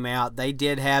that came out. They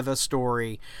did have a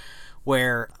story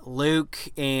where Luke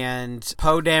and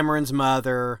Poe Dameron's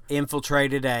mother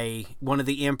infiltrated one of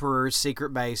the Emperor's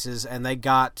secret bases, and they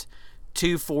got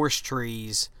 2 Force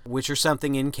trees, which are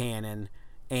something in canon,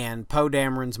 and Poe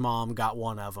Dameron's mom got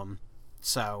one of them.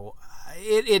 So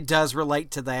it does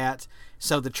relate to that.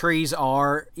 So the trees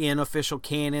are in official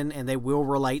canon, and they will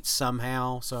relate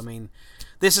somehow. So, I mean,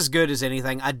 this is good as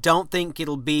anything. I don't think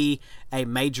it'll be a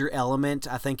major element.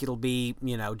 I think it'll be,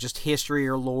 just history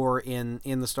or lore in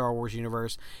the Star Wars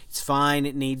universe. It's fine.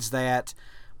 It needs that.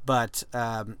 But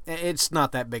it's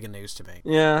not that big of news to me.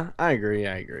 Yeah, I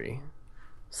agree.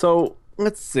 So,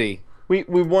 let's see. We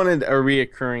wanted a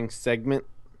reoccurring segment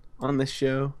on this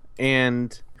show,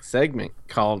 and a segment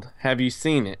called Have You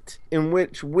Seen It?, in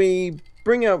which we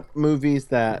bring up movies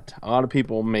that a lot of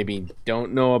people maybe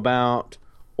don't know about,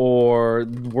 or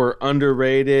were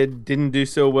underrated, didn't do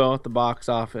so well at the box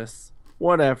office,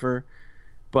 whatever.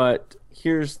 But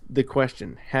here's the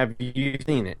question. Have you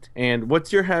seen it? And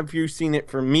what's your have you seen it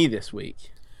for me this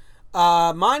week?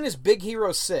 Mine is Big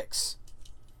Hero 6.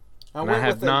 I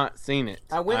have not seen it.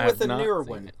 I went with a newer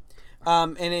one.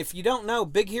 And if you don't know,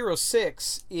 Big Hero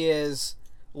 6 is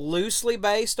loosely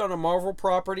based on a Marvel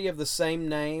property of the same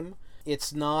name.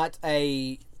 It's not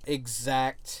a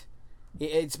exact...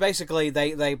 It's basically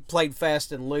they played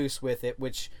fast and loose with it,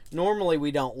 which normally we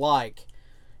don't like.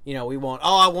 We want,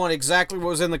 I want exactly what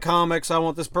was in the comics. I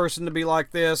want this person to be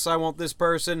like this. I want this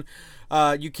person.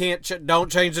 You can't, don't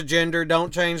change the gender.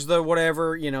 Don't change the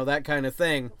whatever. That kind of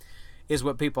thing is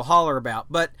what people holler about.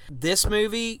 But this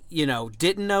movie,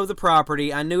 didn't know the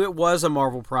property. I knew it was a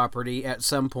Marvel property at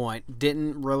some point.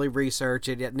 Didn't really research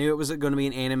it. I knew it was going to be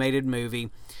an animated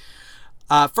movie.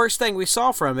 First thing we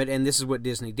saw from it, and this is what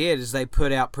Disney did, is they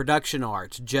put out production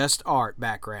art, just art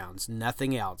backgrounds,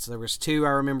 nothing else. There was 2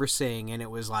 I remember seeing, and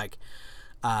it was like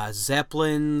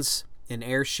zeppelins and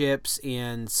airships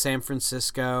in San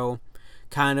Francisco,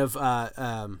 kind of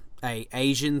a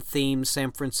Asian-themed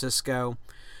San Francisco,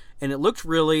 and it looked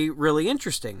really, really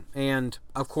interesting. And,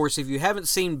 of course, if you haven't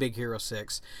seen Big Hero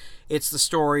 6, it's the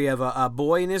story of a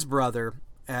boy and his brother.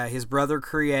 His brother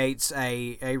creates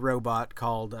a robot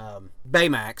called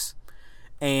Baymax,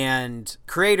 and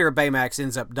creator of Baymax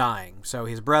ends up dying. So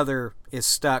his brother is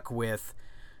stuck with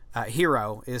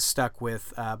Hero is stuck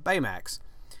with Baymax,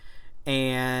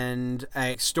 and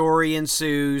a story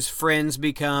ensues. Friends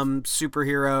become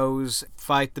superheroes,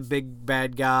 fight the big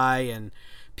bad guy, and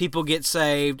people get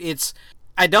saved.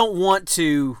 I don't want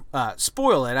to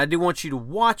spoil it. I do want you to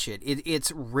watch it.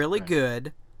 It's really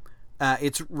good.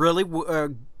 It's really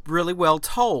really well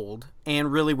told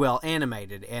and really well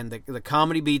animated, and the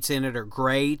comedy beats in it are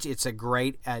great. It's a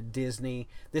great Disney.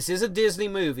 This is a Disney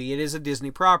movie. It is a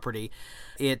Disney property.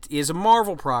 It is a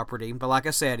Marvel property, but like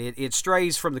I said, it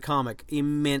strays from the comic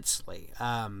immensely.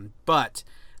 But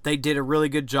they did a really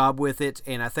good job with it,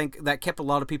 and I think that kept a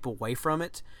lot of people away from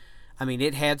it. I mean,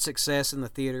 it had success in the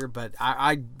theater, but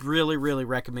I really, really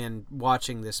recommend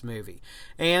watching this movie.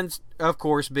 And, of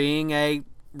course, being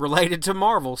related to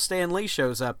Marvel, Stan Lee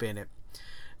shows up in it.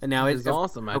 And now it's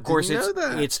awesome. Of course,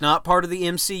 it's not part of the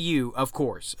MCU, of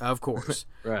course.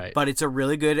 Right. But it's a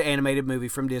really good animated movie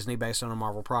from Disney based on a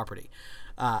Marvel property.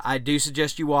 I do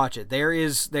suggest you watch it. There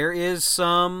is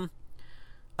some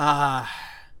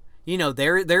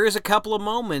There is a couple of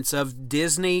moments of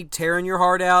Disney tearing your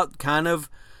heart out, kind of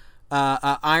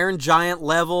Iron Giant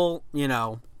level.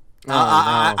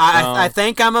 I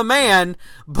think I'm a man,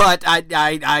 but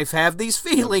I have these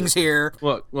feelings here.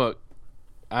 Look.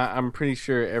 I'm pretty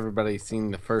sure everybody's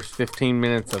seen the first 15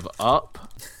 minutes of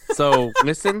Up. So,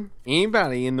 listen,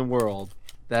 anybody in the world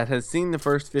that has seen the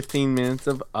first 15 minutes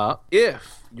of Up,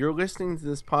 if you're listening to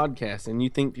this podcast and you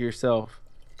think to yourself,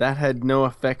 that had no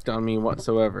effect on me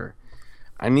whatsoever,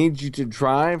 I need you to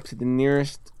drive to the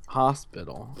nearest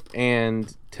hospital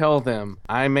and tell them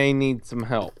I may need some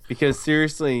help. Because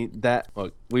seriously,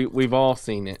 we've all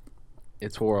seen it.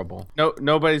 It's horrible.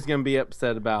 Nobody's going to be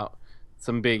upset about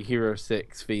some Big Hero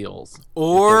 6 feels.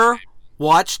 Or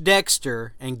watch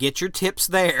Dexter and get your tips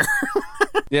there.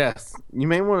 Yes. You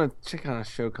may want to check out a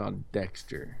show called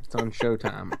Dexter. It's on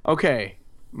Showtime. Okay.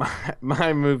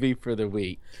 My movie for the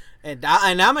week. And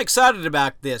I'm excited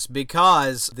about this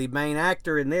because the main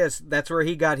actor in this, that's where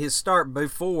he got his start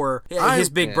before his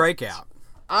big breakout.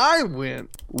 I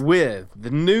went with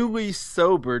the newly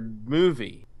sobered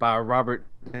movie by Robert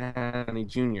Downey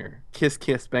Jr., Kiss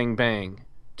Kiss Bang Bang.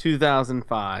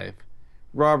 2005,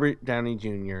 Robert Downey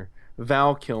Jr.,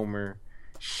 Val Kilmer,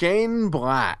 Shane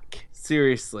Black.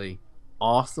 Seriously,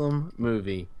 awesome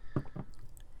movie.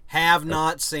 Have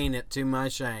not seen it, to my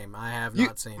shame. I have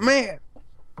not seen it. Man!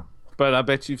 But I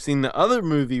bet you've seen the other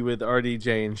movie with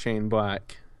RDJ and Shane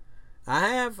Black. I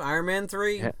have, Iron Man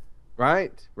 3. Yeah.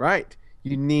 Right.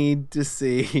 You need to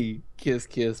see Kiss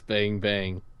Kiss Bang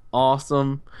Bang.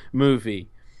 Awesome movie.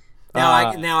 Now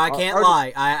I can't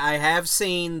lie. I have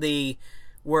seen the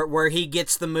where he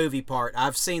gets the movie part.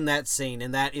 I've seen that scene,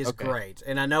 and that is great.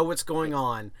 And I know what's going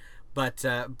on, but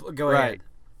go ahead.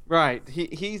 Right.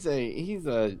 He's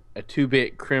a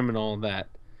 2-bit criminal that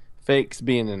fakes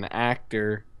being an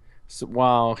actor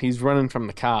while he's running from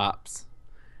the cops,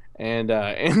 and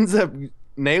ends up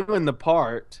nailing the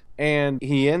part. And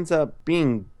he ends up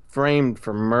being framed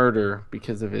for murder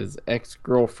because of his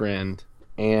ex-girlfriend.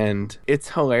 And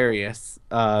it's hilarious.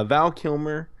 Val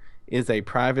Kilmer is a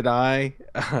private eye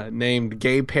named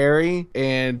Gay Perry.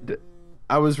 And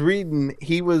I was reading,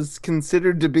 he was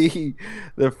considered to be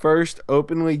the first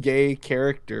openly gay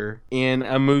character in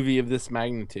a movie of this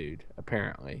magnitude,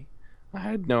 apparently. I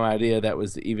had no idea that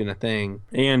was even a thing.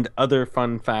 And other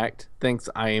fun fact, thanks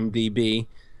IMDb,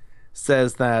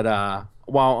 says that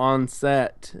while on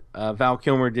set, Val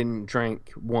Kilmer didn't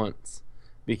drink once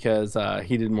because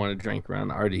he didn't want to drink around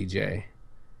RDJ.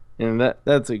 And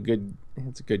it's a good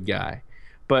guy.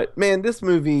 But man, this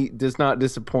movie does not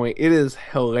disappoint. It is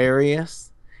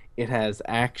hilarious. It has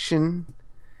action,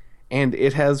 and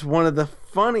it has one of the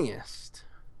funniest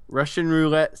Russian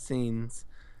roulette scenes.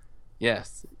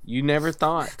 Yes, you never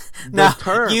thought. No,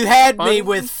 you had me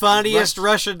with funniest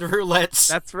Russian roulettes.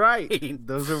 That's right.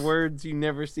 Those are words you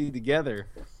never see together.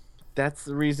 That's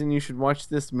the reason you should watch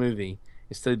this movie,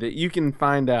 is so that you can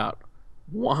find out,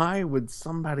 why would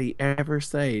somebody ever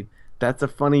say that's a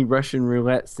funny Russian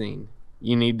roulette scene?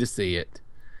 You need to see it.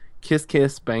 Kiss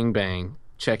Kiss Bang Bang.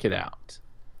 Check it out.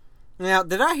 Now,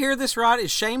 did I hear this right?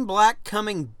 Is Shane Black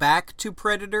coming back to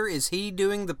Predator? Is he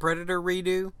doing the Predator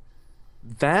redo?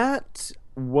 That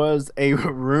was a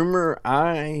rumor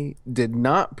I did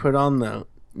not put on the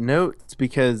notes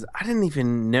because I didn't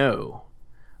even know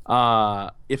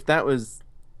if that was...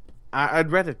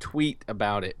 I'd read a tweet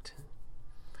about it.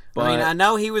 But, I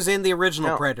know he was in the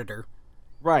original Predator.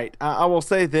 Right. I will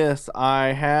say this.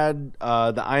 I had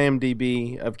the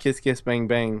IMDb of Kiss Kiss Bang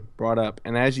Bang brought up,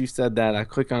 and as you said that, I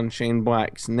click on Shane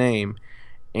Black's name,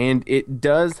 and it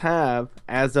does have,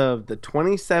 as of the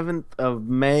 27th of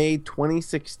May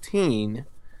 2016,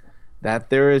 that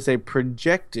there is a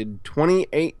projected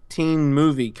 2018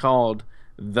 movie called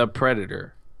The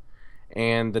Predator.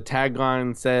 And the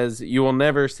tagline says, "You will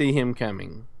never see him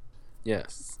coming."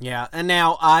 Yes. Yeah, and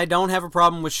now I don't have a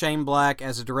problem with Shane Black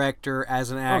as a director,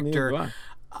 as an actor.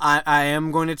 I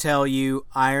am going to tell you,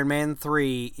 Iron Man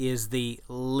 3 is the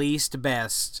least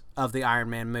best of the Iron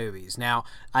Man movies. Now,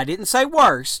 I didn't say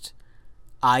worst.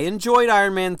 I enjoyed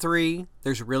Iron Man 3.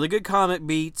 There's really good comic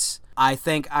beats. I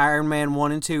think Iron Man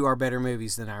 1 and 2 are better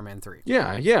movies than Iron Man 3.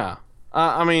 Yeah.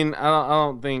 I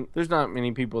don't think there's not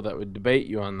many people that would debate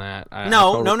you on that.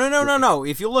 No.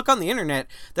 If you look on the internet,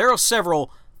 there are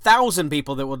several thousand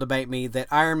people that will debate me that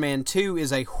Iron Man 2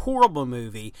 is a horrible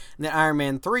movie and that Iron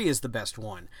Man 3 is the best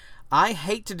one. I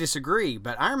hate to disagree,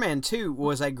 but Iron Man 2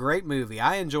 was a great movie.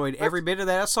 I enjoyed every bit of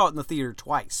that. I saw it in the theater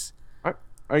twice.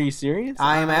 Are you serious?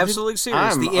 I am absolutely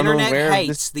serious. The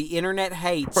internet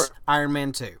hates Iron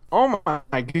Man 2. Oh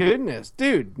my goodness,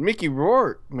 dude! Mickey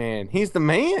Rourke, man, he's the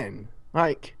man.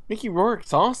 Like, Mickey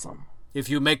Rourke's awesome. If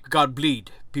you make God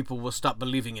bleed, people will stop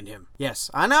believing in him.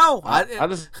 Yes, I know.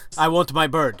 I want my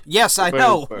bird. Yes, I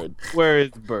know. Bird? Where is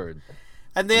Bird?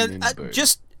 And then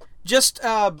just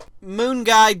Moon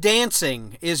Guy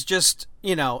dancing is just,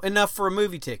 enough for a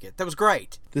movie ticket. That was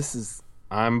great.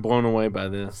 I'm blown away by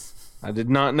this. I did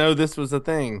not know this was a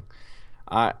thing.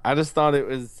 I just thought it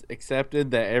was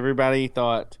accepted that everybody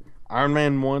thought Iron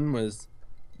Man 1 was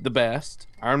the best.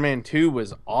 Iron Man 2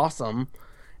 was awesome.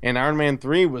 And Iron Man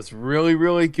 3 was really,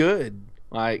 really good.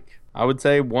 Like, I would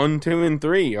say 1, 2, and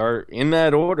 3 are in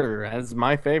that order as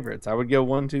my favorites. I would go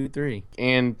 1, 2, 3.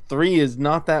 And 3 is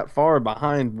not that far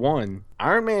behind 1.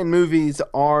 Iron Man movies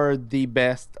are the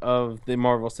best of the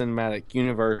Marvel Cinematic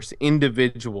Universe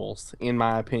individuals, in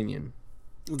my opinion.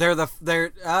 They're the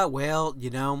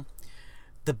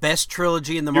best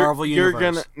trilogy in the Marvel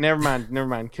Universe. Never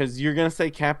mind, because you're gonna say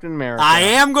Captain America. I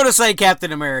am gonna say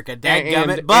Captain America,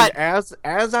 dadgummit. But as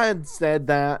I had said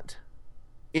that,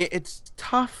 it's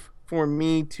tough for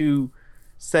me to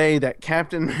say that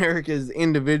Captain America's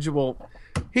individual.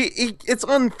 It's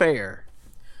unfair.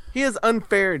 He has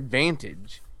unfair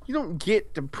advantage. You don't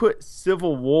get to put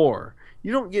Civil War.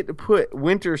 You don't get to put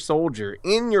Winter Soldier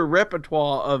in your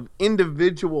repertoire of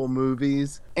individual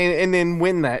movies and then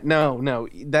win that. No,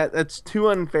 that's too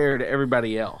unfair to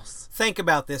everybody else. Think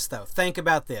about this, though. Think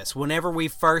about this. Whenever we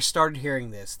first started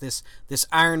hearing this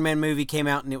Iron Man movie came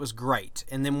out and it was great.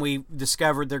 And then we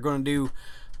discovered they're going to do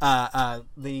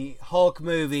the Hulk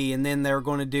movie, and then they're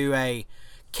going to do a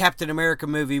Captain America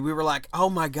movie. We were like, oh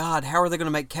my God, how are they going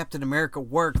to make Captain America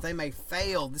work? They may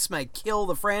fail. This may kill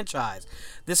the franchise.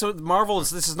 This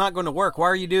is not going to work. Why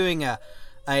are you doing a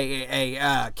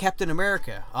Captain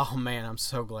America? Oh man, I'm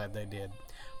so glad they did.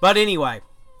 But anyway,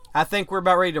 I think we're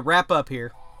about ready to wrap up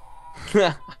here.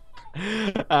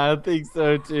 I think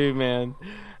so too, man.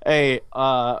 Hey,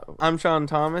 I'm Sean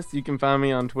Thomas. You can find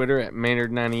me on Twitter at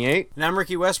Maynard98. And I'm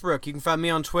Ricky Westbrook. You can find me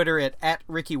on Twitter at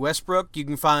Ricky Westbrook. You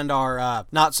can find our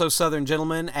Not So Southern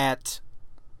Gentleman at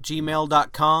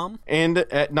gmail.com. And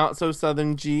at Not So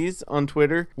Southern G's on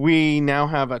Twitter. We now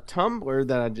have a Tumblr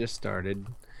that I just started.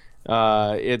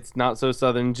 It's Not So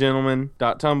Southern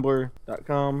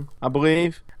Gentleman.tumblr.com, I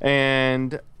believe.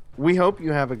 And we hope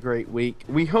you have a great week.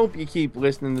 We hope you keep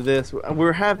listening to this.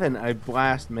 We're having a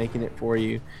blast making it for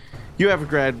you. You have a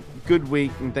good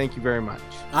week, and thank you very much.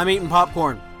 I'm eating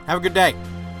popcorn. Have a good day.